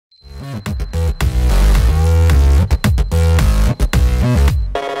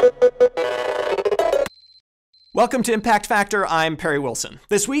Welcome to Impact Factor. I'm Perry Wilson.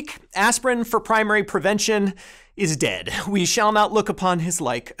 This week, aspirin for primary prevention is dead. We shall not look upon his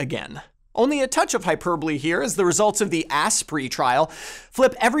like again. Only a touch of hyperbole here as the results of the Asprey Trial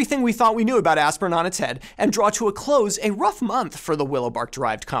flip everything we thought we knew about aspirin on its head and draw to a close a rough month for the willow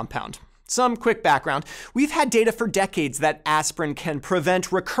bark-derived compound. Some quick background. We've had data for decades that aspirin can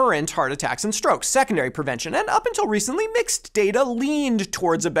prevent recurrent heart attacks and strokes, secondary prevention, and up until recently, mixed data leaned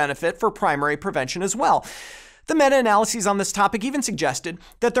towards a benefit for primary prevention as well. The meta-analyses on this topic even suggested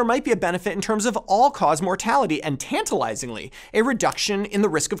that there might be a benefit in terms of all-cause mortality and, tantalizingly, a reduction in the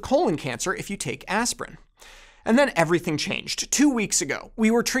risk of colon cancer if you take aspirin. And then everything changed. 2 weeks ago,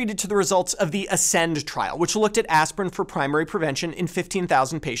 we were treated to the results of the Ascend trial, which looked at aspirin for primary prevention in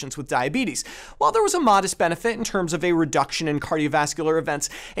 15,000 patients with diabetes. While there was a modest benefit in terms of a reduction in cardiovascular events,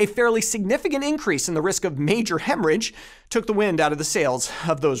 a fairly significant increase in the risk of major hemorrhage took the wind out of the sails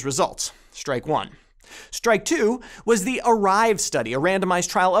of those results. Strike one. Strike two was the ARRIVE study, a randomized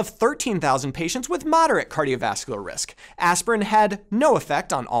trial of 13,000 patients with moderate cardiovascular risk. Aspirin had no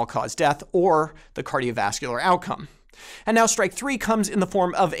effect on all-cause death or the cardiovascular outcome. And now strike three comes in the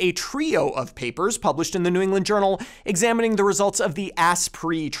form of a trio of papers published in the New England Journal examining the results of the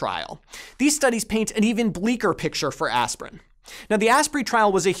Asprey Trial. These studies paint an even bleaker picture for aspirin. Now, the Asprey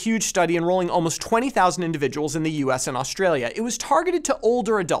Trial was a huge study enrolling almost 20,000 individuals in the US and Australia. It was targeted to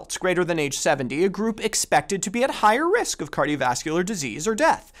older adults greater than age 70, a group expected to be at higher risk of cardiovascular disease or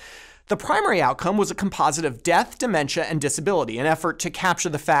death. The primary outcome was a composite of death, dementia, and disability, an effort to capture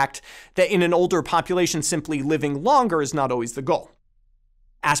the fact that in an older population, simply living longer is not always the goal.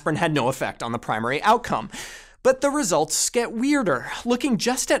 Aspirin had no effect on the primary outcome. But the results get weirder. Looking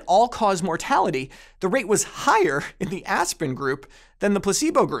just at all-cause mortality, the rate was higher in the aspirin group than the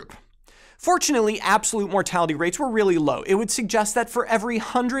placebo group. Fortunately, absolute mortality rates were really low. It would suggest that for every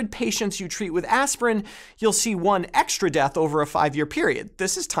 100 patients you treat with aspirin, you'll see one extra death over a 5-year period.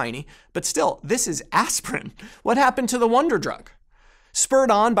 This is tiny, but still, this is aspirin. What happened to the wonder drug?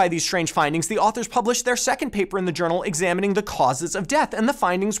 Spurred on by these strange findings, the authors published their second paper in the journal examining the causes of death, and the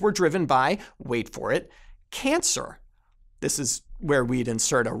findings were driven by, wait for it, cancer. This is where we'd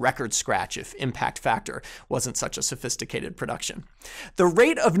insert a record scratch if Impact Factor wasn't such a sophisticated production. The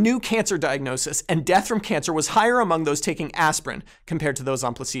rate of new cancer diagnosis and death from cancer was higher among those taking aspirin compared to those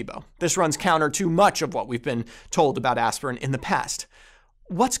on placebo. This runs counter to much of what we've been told about aspirin in the past.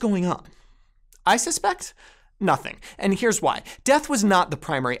 What's going on? I suspect nothing. And here's why. Death was not the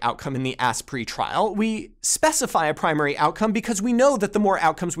primary outcome in the Asprey trial. We specify a primary outcome because we know that the more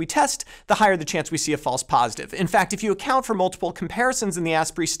outcomes we test, the higher the chance we see a false positive. In fact, if you account for multiple comparisons in the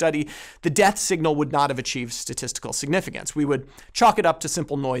Asprey study, the death signal would not have achieved statistical significance. We would chalk it up to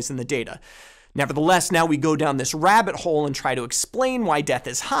simple noise in the data. Nevertheless, now we go down this rabbit hole and try to explain why death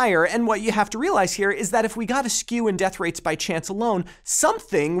is higher, and what you have to realize here is that if we got a skew in death rates by chance alone,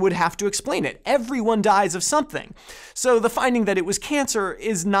 something would have to explain it. Everyone dies of something. So the finding that it was cancer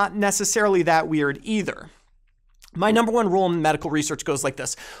is not necessarily that weird either. My number one rule in medical research goes like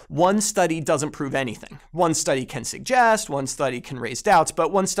this. One study doesn't prove anything. One study can suggest, one study can raise doubts,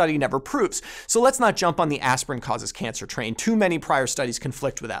 but one study never proves. So let's not jump on the aspirin causes cancer train. Too many prior studies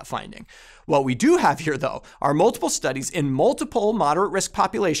conflict with that finding. What we do have here, though, are multiple studies in multiple moderate risk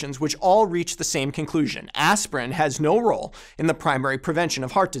populations which all reach the same conclusion. Aspirin has no role in the primary prevention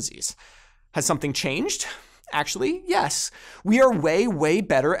of heart disease. Has something changed? Actually, yes. We are way, way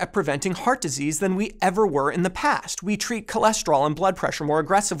better at preventing heart disease than we ever were in the past. We treat cholesterol and blood pressure more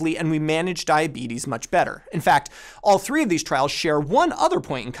aggressively, and we manage diabetes much better. In fact, all three of these trials share one other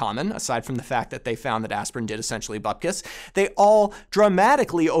point in common, aside from the fact that they found that aspirin did essentially bupkis. They all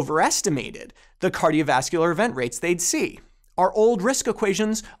dramatically overestimated the cardiovascular event rates they'd see. Our old risk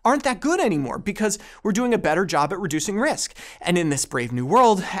equations aren't that good anymore because we're doing a better job at reducing risk. And in this brave new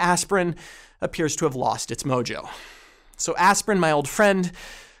world, aspirin appears to have lost its mojo. So aspirin, my old friend,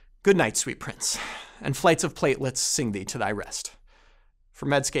 good night, sweet prince, and flights of platelets sing thee to thy rest. For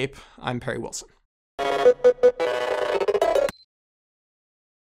Medscape, I'm Perry Wilson.